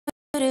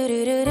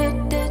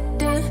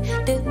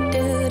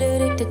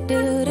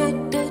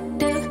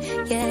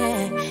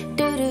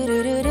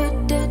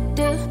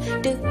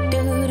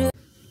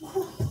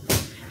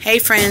Hey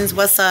friends,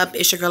 what's up?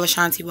 It's your girl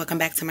Ashanti. Welcome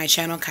back to my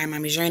channel,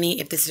 ky&mommys journey.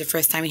 If this is your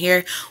first time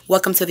here,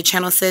 welcome to the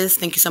channel, sis.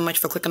 Thank you so much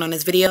for clicking on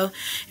this video.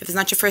 If it's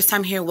not your first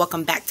time here,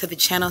 welcome back to the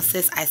channel,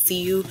 sis. I see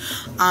you.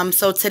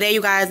 So today,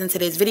 you guys, in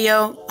today's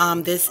video,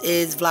 this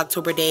is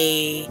Vlogtober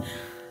day,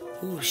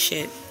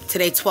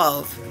 today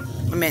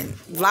 12. I meant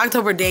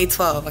Vlogtober day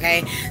 12,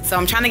 okay? So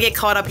I'm trying to get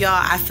caught up, y'all.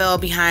 I fell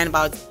behind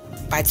by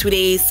 2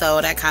 days, so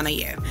that kind of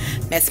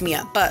messed me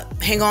up. But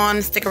hang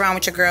on, stick around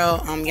with your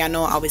girl. Y'all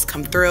know I always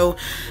come through.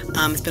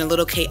 It's been a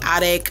little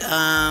chaotic,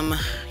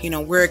 you know,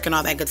 work and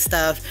all that good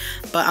stuff,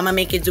 but I'm gonna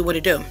make it do what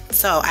it do.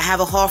 So I have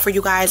a haul for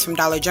you guys from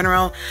Dollar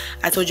General.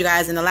 I told you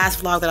guys in the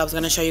last vlog that I was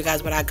gonna show you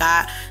guys what I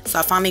got, so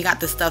I finally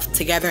got the stuff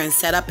together and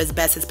set up as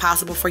best as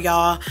possible for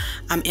y'all.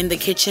 I'm in the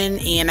kitchen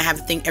and I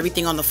have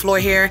everything on the floor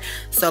here.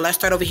 So let's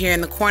start over here in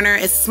the corner.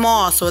 It's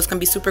small, so it's gonna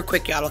be super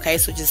quick, y'all. Okay,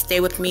 so just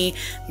stay with me,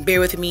 bear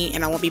with me,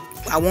 and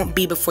I won't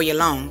be before you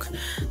long.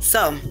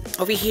 So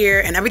over here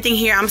and everything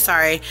here, I'm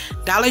sorry,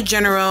 Dollar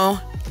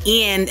General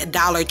and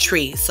Dollar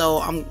Tree.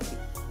 So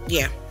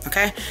yeah,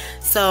 okay.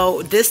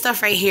 So this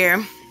stuff right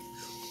here,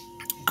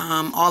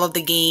 all of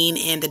the Gain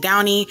and the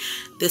Downy,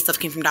 this stuff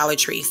came from Dollar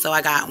Tree. So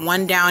I got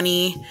one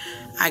Downy,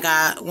 I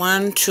got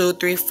 1, 2,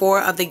 3,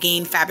 4 of the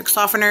Gain fabric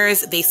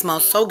softeners. They smell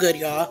so good,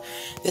 y'all.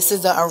 This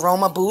is the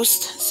Aroma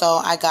Boost. So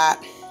I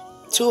got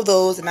 2 of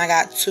those, and I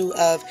got 2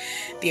 of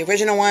the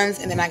original ones,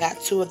 and then I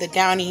got 2 of the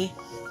Downy,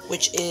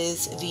 which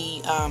is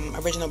the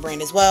original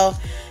brand as well.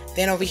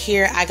 Then over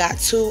here I got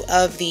 2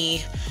 of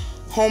the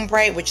Home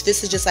Bright, which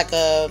this is just like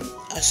a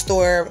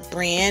store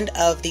brand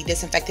of the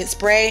disinfectant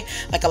spray,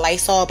 like a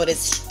Lysol, but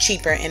it's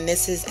cheaper, and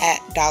this is at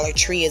Dollar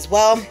Tree as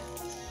well.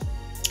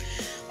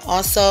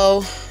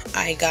 Also,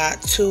 I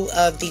got 2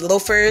 of the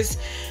loafers,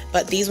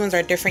 but these ones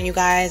are different, you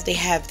guys. They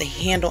have the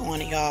handle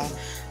on it, y'all.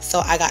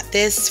 So I got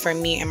this for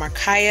me and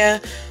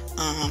Markaya,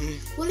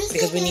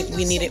 because we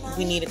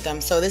needed them.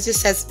 So this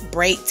just says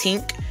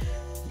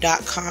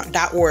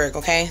brighttink.org,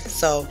 okay?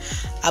 So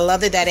I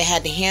loved it that it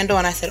had the handle,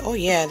 and I said, oh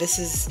yeah, this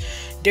is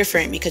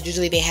different, because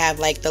usually they have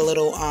like the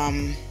little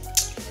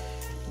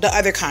the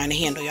other kind of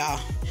handle, y'all.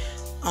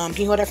 Can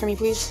you hold that for me,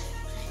 please?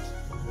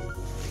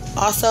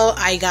 Also,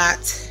 I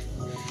got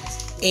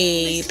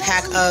a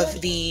pack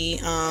of the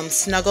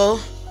Snuggle,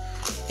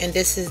 and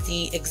this is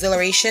the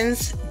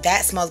Exhilarations.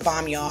 That smells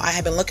bomb, y'all. I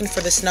have been looking for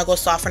the Snuggle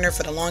softener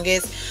for the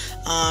longest.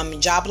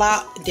 Job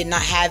Lot did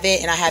not have it,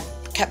 and I had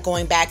kept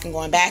going back,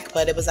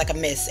 but it was like a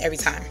miss every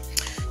time.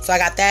 So I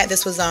got that.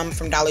 This was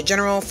from Dollar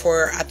General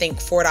for, I think,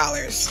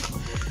 $4.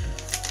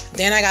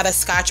 Then I got a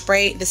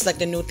Scotch-Brite. This is like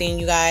the new thing,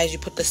 you guys. You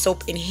put the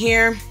soap in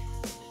here,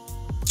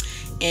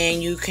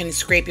 and you can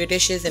scrape your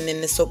dishes, and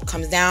then the soap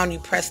comes down. You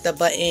press the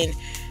button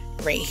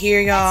right here,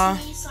 y'all.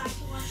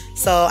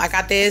 So I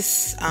got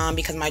this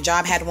because my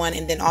job had one,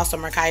 and then also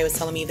Markaya was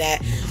telling me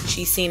that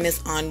she's seen this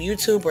on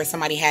YouTube where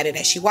somebody had it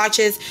that she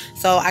watches.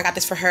 So I got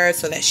this for her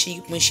so that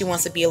when she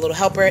wants to be a little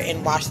helper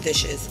and wash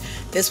dishes.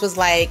 This was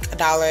like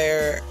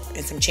 $1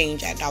 and some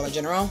change at Dollar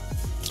General.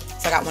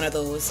 So I got one of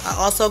those. I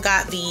also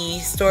got the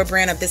store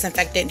brand of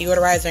disinfectant,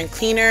 deodorizer, and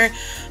cleaner.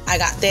 I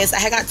got this. I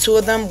had got 2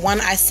 of them. One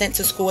I sent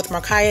to school with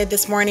Markaya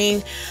this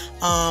morning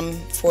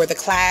for the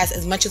class.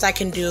 As much as I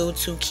can do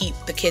to keep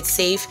the kids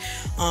safe,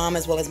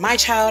 as well as my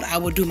child, I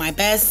will do my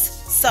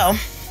best. So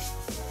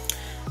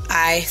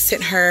I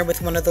sent her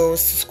with one of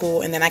those to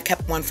school, and then I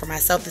kept one for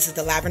myself. This is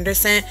the lavender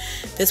scent.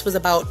 This was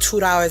about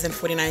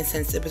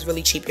 $2.49. It was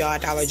really cheap, y'all,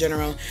 at Dollar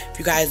General, if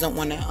you guys don't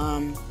want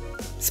to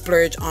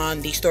splurge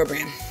on the store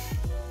brand.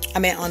 I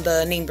meant on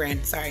the name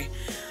brand, sorry.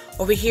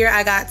 Over here,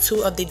 I got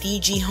 2 of the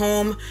DG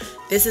Home.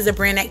 This is a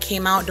brand that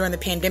came out during the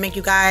pandemic,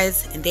 you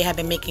guys, and they have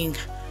been making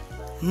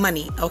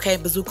money, okay?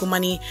 Bazooka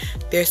money.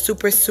 They're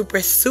super,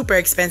 super, super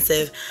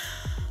expensive.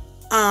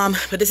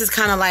 But this is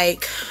kind of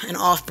like an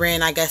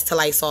off-brand, I guess, to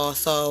Lysol.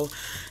 So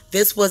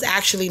this was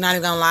actually, not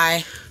even gonna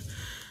lie,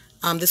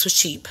 this was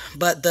cheap.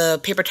 But the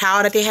paper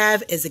towel that they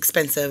have is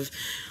expensive.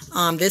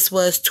 This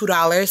was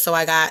 $2, so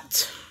I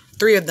got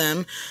 3 of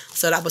them,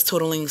 so that was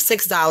totaling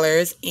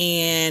 $6,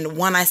 and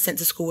 1 I sent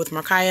to school with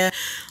Markaya,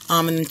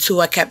 and 2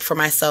 I kept for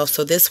myself.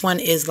 So this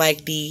one is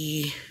like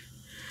the,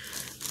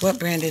 what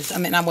brand is, I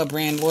mean, not what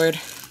brand, Lord,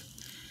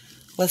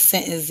 what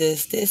scent is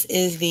this? This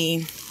is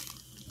the,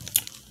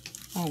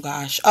 oh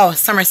gosh, oh,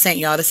 summer scent,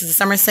 y'all. This is the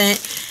summer scent,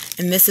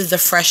 and this is the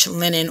fresh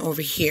linen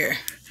over here.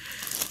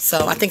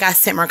 So I think I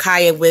sent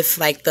Markaya with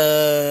like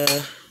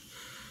the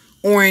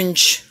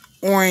orange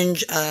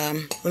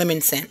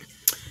lemon scent.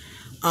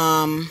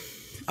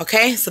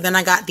 Okay, so then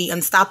I got the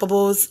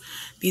Unstoppables.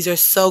 These are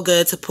so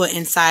good to put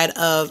inside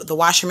of the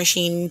washing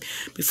machine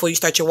before you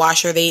start your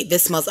washer.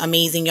 This smells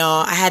amazing,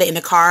 y'all. I had it in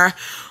the car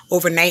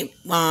overnight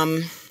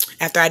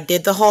after I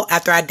did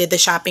the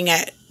shopping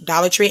at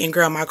Dollar Tree, and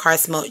girl, my car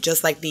smelled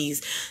just like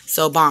these.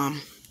 So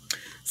bomb.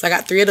 So I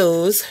got 3 of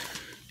those.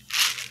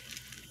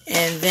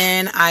 And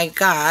then I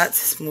got,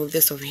 let's move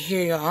this over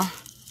here, y'all.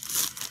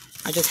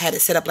 I just had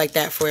it set up like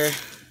that for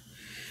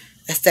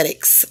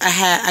aesthetics.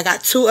 I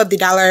got 2 of the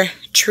Dollar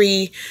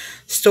Tree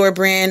store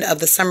brand of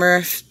the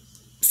Summer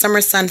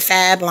Sun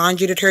Fab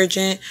laundry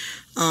detergent.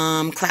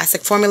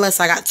 classic formula.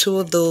 So I got 2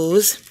 of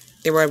those.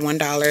 They were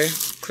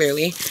 $1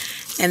 clearly.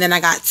 And then I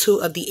got 2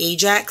 of the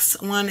Ajax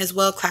one as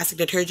well, classic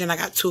detergent. I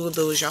got 2 of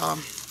those, y'all.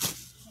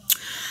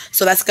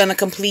 So that's gonna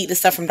complete the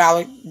stuff from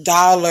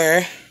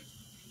Dollar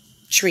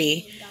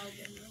Tree.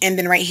 And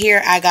then right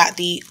here I got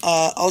the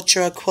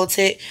ultra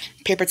quilted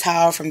paper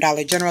towel from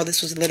Dollar General.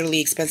 This was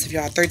literally expensive,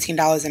 y'all,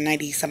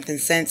 $13.90 something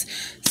cents.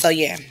 So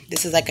yeah,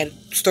 this is like a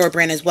store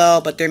brand as well,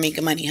 but they're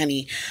making money,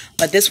 honey.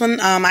 But this one,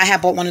 I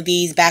had bought one of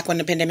these back when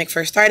the pandemic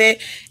first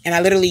started, and I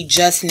literally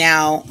just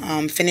now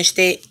finished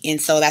it, and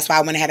so that's why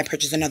I went ahead and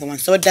purchased another one.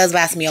 So it does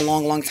last me a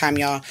long time,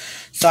 y'all.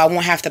 So I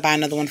won't have to buy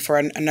another one for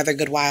another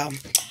good while.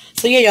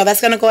 So yeah, y'all, that's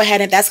going to go ahead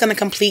and that's going to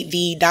complete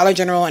the Dollar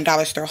General and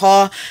Dollar Store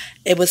haul.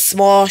 It was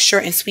small,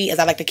 short, and sweet, as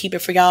I like to keep it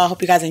for y'all.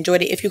 Hope you guys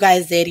enjoyed it. If you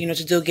guys did, you know what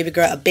to do. Give your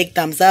girl a big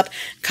thumbs up.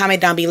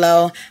 Comment down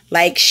below.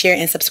 Like, share,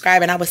 and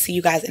subscribe. And I will see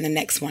you guys in the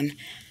next one.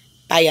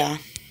 Bye, y'all.